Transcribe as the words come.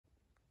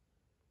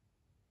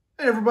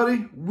Hey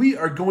everybody, we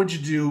are going to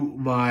do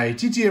my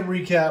TTM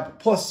recap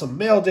plus some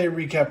mail day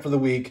recap for the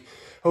week.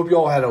 Hope you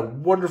all had a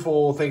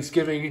wonderful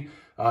Thanksgiving.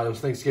 It was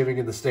Thanksgiving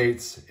in the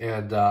States,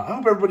 and I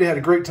hope everybody had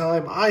a great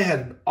time. I had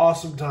an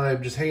awesome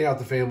time just hanging out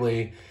with the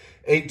family,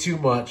 ate too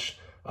much,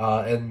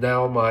 and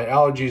now my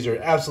allergies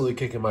are absolutely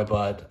kicking my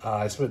butt.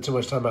 I spent too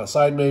much time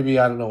outside maybe,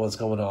 I don't know what's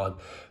going on.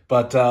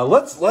 But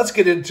let's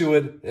get into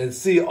it and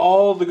see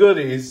all the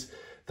goodies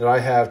that I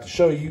have to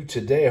show you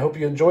today. I hope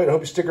you enjoy it. I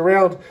hope you stick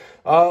around.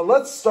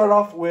 Let's start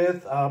off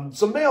with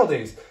some mail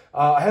days.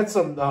 I had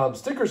some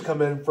stickers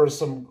come in for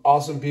some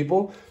awesome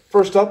people.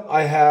 First up,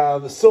 I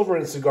have Silver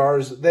and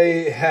Cigars.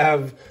 They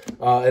have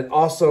an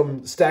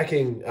awesome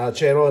stacking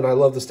channel, and I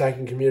love the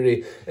stacking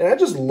community. And I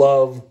just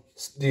love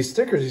these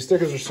stickers. These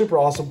stickers are super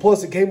awesome.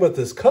 Plus, it came with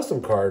this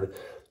custom card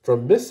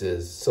from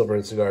Mrs. Silver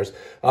and Cigars.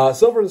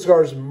 Silver and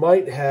Cigars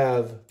might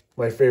have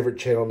my favorite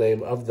channel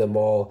name of them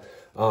all.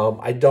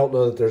 I don't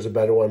know that there's a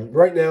better one.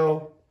 Right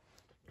now,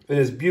 it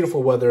is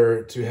beautiful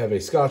weather to have a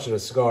scotch and a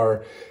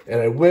cigar,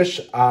 and I wish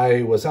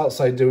I was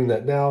outside doing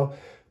that now,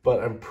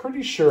 but I'm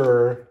pretty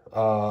sure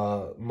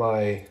I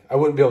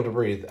wouldn't be able to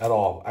breathe at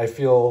all. I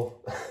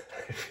feel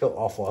I feel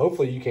awful.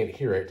 Hopefully you can't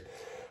hear it.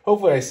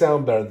 Hopefully I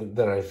sound better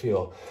than I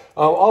feel.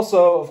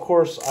 Also, of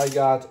course, I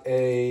got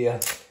a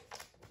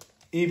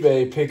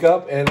eBay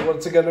pickup, and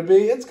what's it going to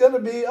be? It's going to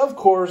be, of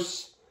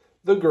course,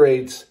 the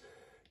great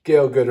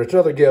Gail Goodrich,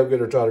 another Gail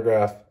Goodrich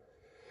autograph.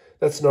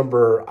 That's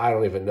number, I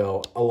don't even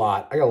know, a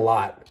lot. I got a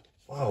lot.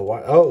 Wow,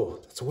 why? Oh,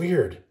 that's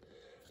weird.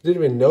 I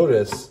didn't even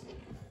notice.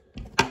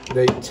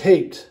 They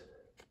taped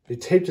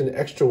an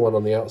extra one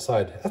on the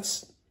outside.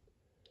 That's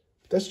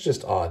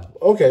just odd.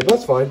 Okay, but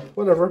that's fine.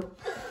 Whatever.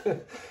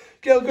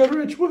 Gail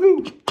Goodrich,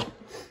 woohoo!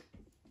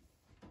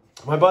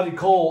 My buddy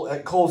Cole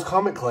at Cole's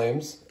Comic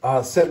Claims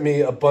sent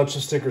me a bunch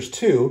of stickers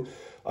too.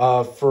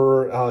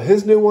 For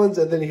his new ones,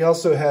 and then he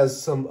also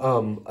has some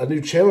a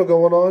new channel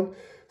going on.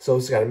 So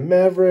he's got a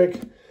Maverick,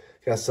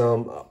 got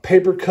some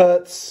paper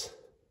cuts,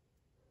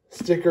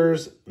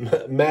 stickers,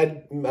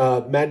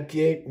 Mad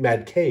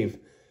Cave,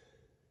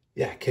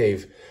 yeah,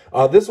 Cave.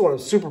 This one I'm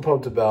super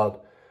pumped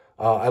about.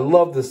 I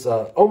love this.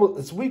 Almost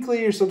it's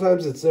weekly, or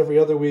sometimes it's every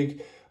other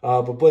week.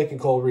 But Blake and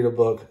Cole read a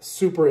book,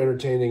 super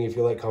entertaining. If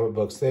you like comic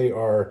books, they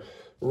are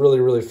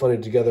really funny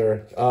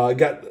together. I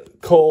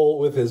got Cole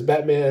with his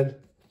Batman.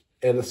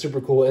 And it's super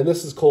cool. And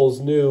this is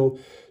Cole's new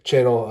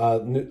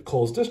channel,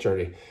 Cole's Disc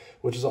Journey,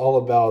 which is all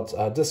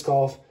about disc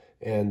golf.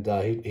 And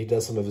he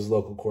does some of his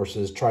local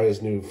courses, try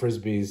his new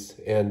Frisbees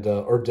and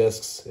or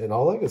discs and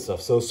all that good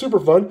stuff. So super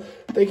fun.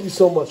 Thank you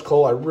so much,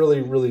 Cole. I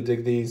really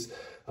dig these.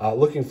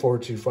 Looking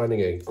forward to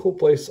finding a cool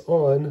place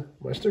on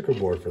my sticker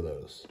board for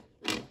those.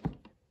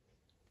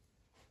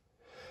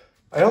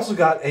 I also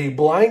got a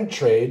blind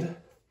trade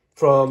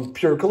from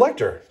Pure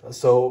Collector.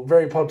 So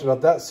very pumped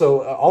about that.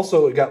 So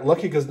also it got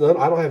lucky because I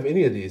don't have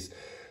any of these.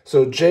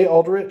 So Jay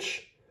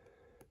Aldrich,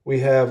 we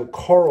have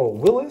Carl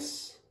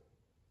Willis,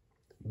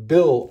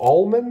 Bill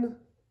Allman,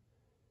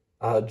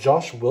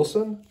 Josh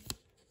Wilson,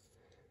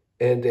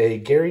 and a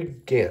Gary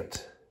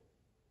Gant.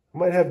 I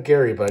might have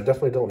Gary, but I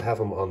definitely don't have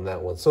him on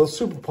that one. So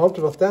super pumped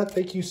about that.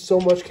 Thank you so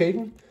much,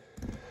 Caden.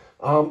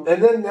 And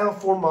then now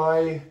for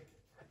my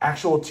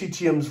actual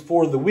TTMs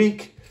for the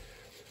week.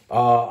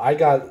 I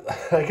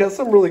got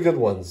some really good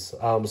ones.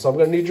 So I'm going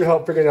to need your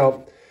help figuring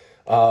out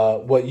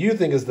what you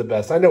think is the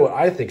best. I know what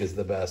I think is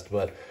the best,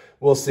 but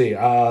we'll see.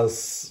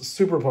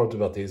 Super pumped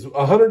about these.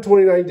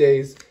 129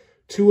 days,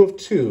 2 of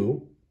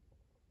 2.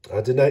 I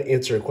did not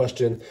answer a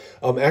question.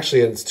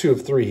 Actually, it's 2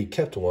 of 3. He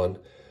kept one.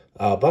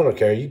 But I don't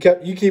care. You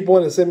keep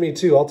one and send me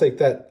 2. I'll take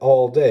that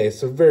all day.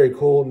 So very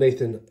cool.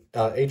 Nathan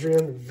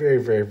Adrian,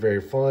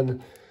 very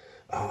fun.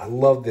 I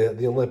love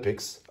the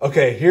Olympics.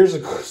 Okay, here's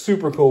a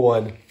super cool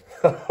one.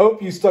 I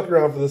hope you stuck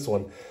around for this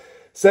one.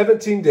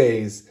 17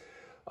 days,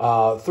 3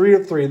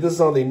 of 3. This is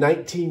on the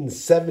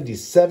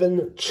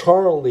 1977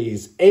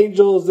 Charlie's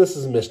Angels. This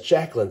is Miss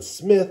Jacqueline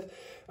Smith.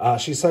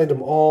 She signed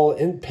them all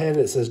in pen.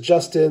 It says,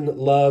 Justin,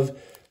 love,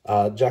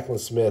 Jacqueline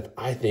Smith.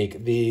 I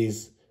think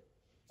these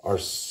are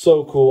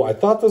so cool. I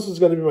thought this was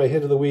going to be my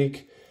hit of the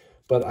week,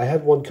 but I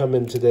had one come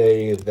in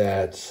today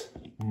that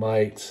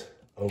might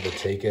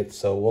overtake it.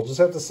 So we'll just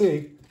have to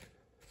see.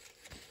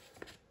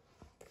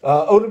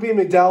 O2B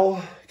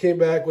McDowell came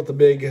back with the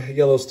big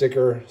yellow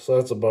sticker, so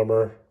that's a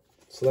bummer.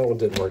 So that one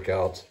didn't work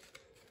out.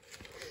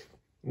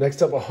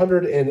 Next up,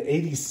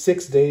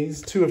 186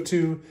 days, 2 of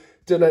 2.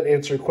 Did not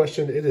answer a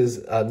question. It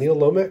is Neil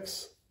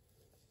Lomax.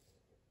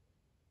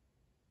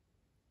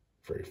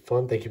 Very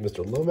fun. Thank you,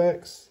 Mr.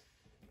 Lomax.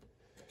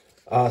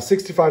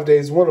 65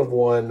 days, 1 of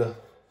 1.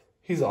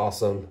 He's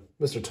awesome.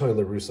 Mr. Tony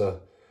La Russa.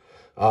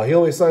 He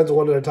only signs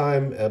one at a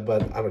time,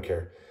 but I don't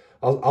care.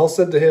 I'll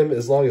send to him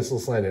as long as he'll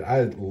sign it.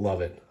 I love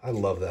it. I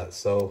love that.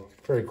 So,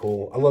 very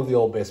cool. I love the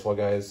old baseball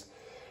guys.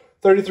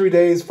 33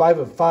 days, 5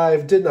 of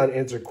 5. Did not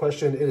answer a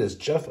question. It is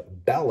Jeff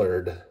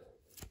Ballard.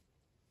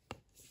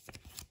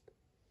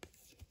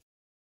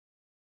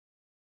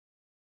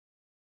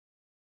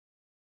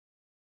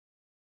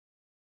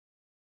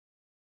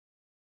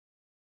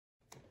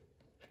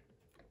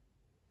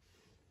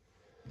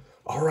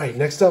 All right,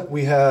 next up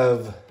we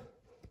have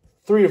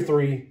 3 of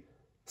 3,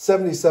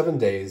 77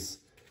 days.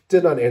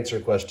 Did not answer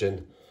a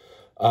question.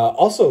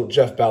 Also,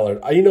 Jeff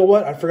Ballard. You know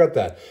what? I forgot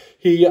that.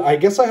 I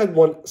guess I had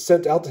one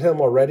sent out to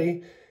him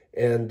already,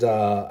 and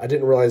I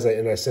didn't realize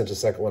and I sent a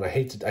second one. I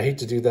hate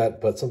to do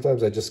that, but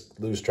sometimes I just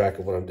lose track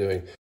of what I'm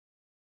doing.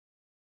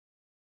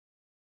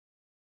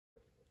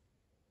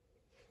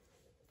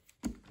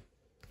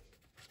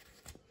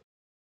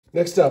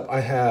 Next up,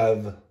 I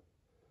have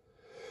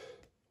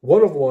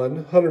 1 of 1,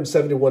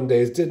 171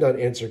 days. Did not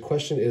answer.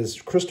 Question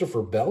is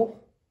Christopher Bell.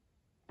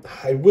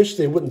 I wish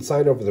they wouldn't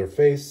sign over their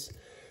face,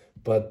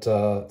 but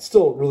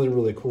still really,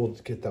 really cool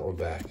to get that one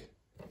back.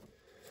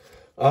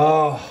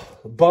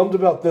 Bummed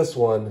about this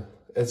one.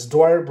 It's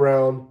Dwyer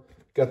Brown.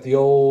 Got the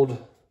old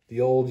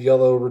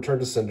yellow Return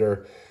to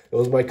Sender. It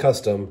was my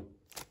custom.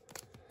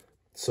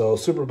 So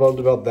super bummed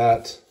about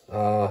that.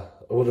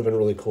 It would have been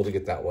really cool to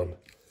get that one.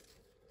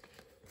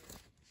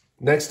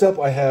 Next up,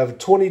 I have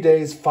 20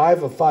 days,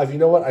 5 of 5. You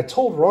know what? I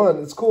told Ron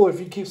it's cool if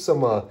you keep some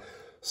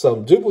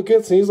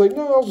duplicates, and he's like,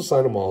 no, I'll just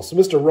sign them all. So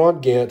Mr.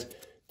 Ron Gant,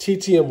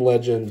 TTM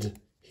legend,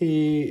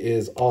 he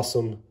is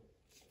awesome.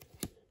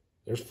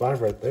 There's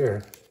 5 right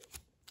there.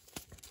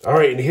 All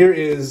right, and here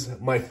is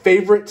my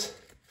favorite.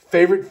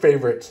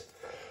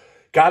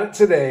 Got it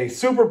today.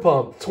 Super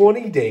pumped.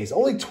 20 days.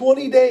 Only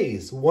 20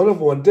 days. 1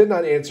 of 1. Did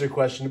not answer your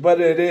question, but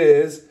it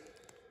is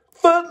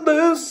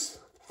Footloose.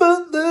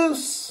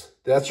 Footloose.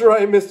 That's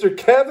right, Mr.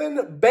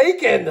 Kevin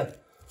Bacon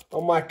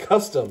on my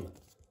custom.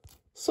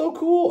 So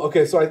cool.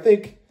 Okay, so I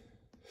think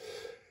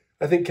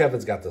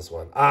Kevin's got this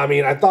one. I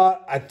mean, I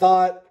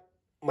thought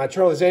my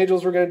Charlie's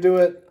Angels were going to do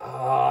it.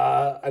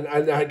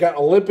 And I got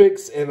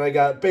Olympics and I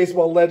got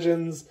baseball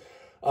legends.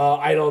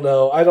 I don't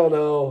know.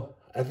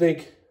 I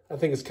think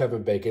it's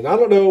Kevin Bacon. I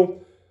don't know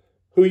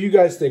who you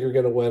guys think are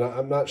going to win.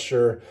 I'm not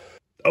sure.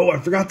 Oh, I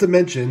forgot to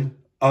mention,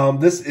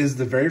 this is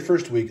the very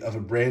first week of a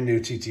brand new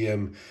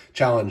TTM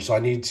challenge, so I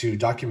need to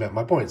document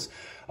my points.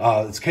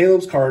 It's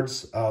Caleb's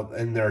cards,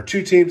 and there are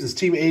 2 teams. It's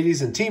Team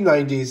 80s and Team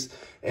 90s,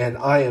 and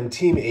I am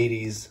Team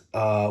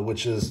 80s,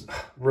 which is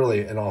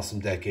really an awesome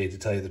decade, to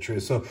tell you the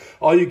truth. So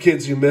all you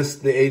kids who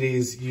missed the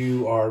 80s,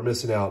 you are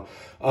missing out.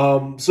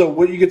 So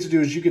what you get to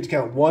do is you get to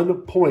count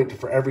 1 point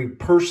for every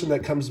person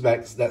that comes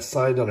back that's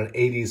signed on an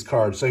 80s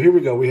card. So here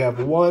we go. We have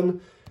 1,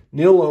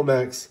 Neil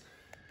Lomax,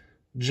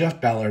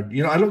 Jeff Ballard.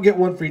 You know, I don't get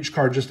 1 for each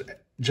card, just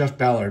Jeff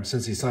Ballard.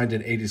 Since he signed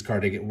an 80s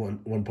card, I get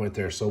one point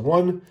there. So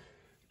 1,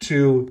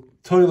 2,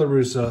 Tony La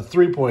Russa,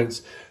 3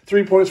 points.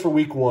 3 points for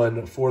week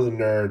 1 for the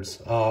nerds.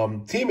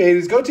 Team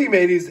 80s, go Team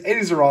 80s.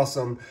 80s are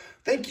awesome.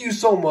 Thank you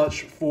so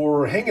much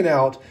for hanging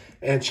out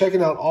and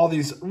checking out all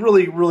these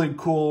really, really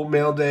cool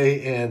mail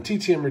day and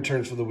TTM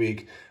returns for the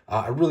week.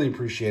 I really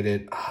appreciate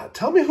it.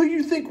 Tell me who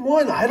you think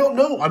won. I don't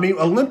know. I mean,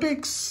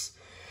 Olympics.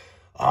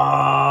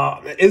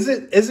 Is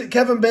it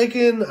Kevin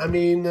Bacon? I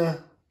mean,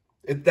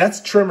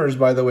 that's Tremors,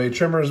 by the way.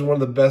 Tremors is one of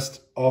the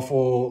best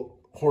awful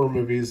horror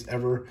movies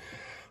ever.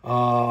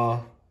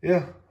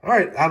 Yeah. All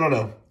right. I don't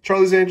know.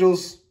 Charlie's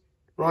Angels.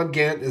 Ron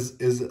Gant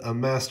is a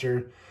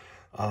master.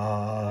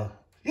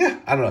 Yeah.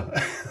 I don't know.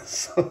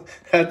 So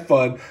had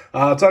fun.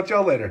 Talk to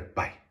y'all later.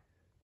 Bye.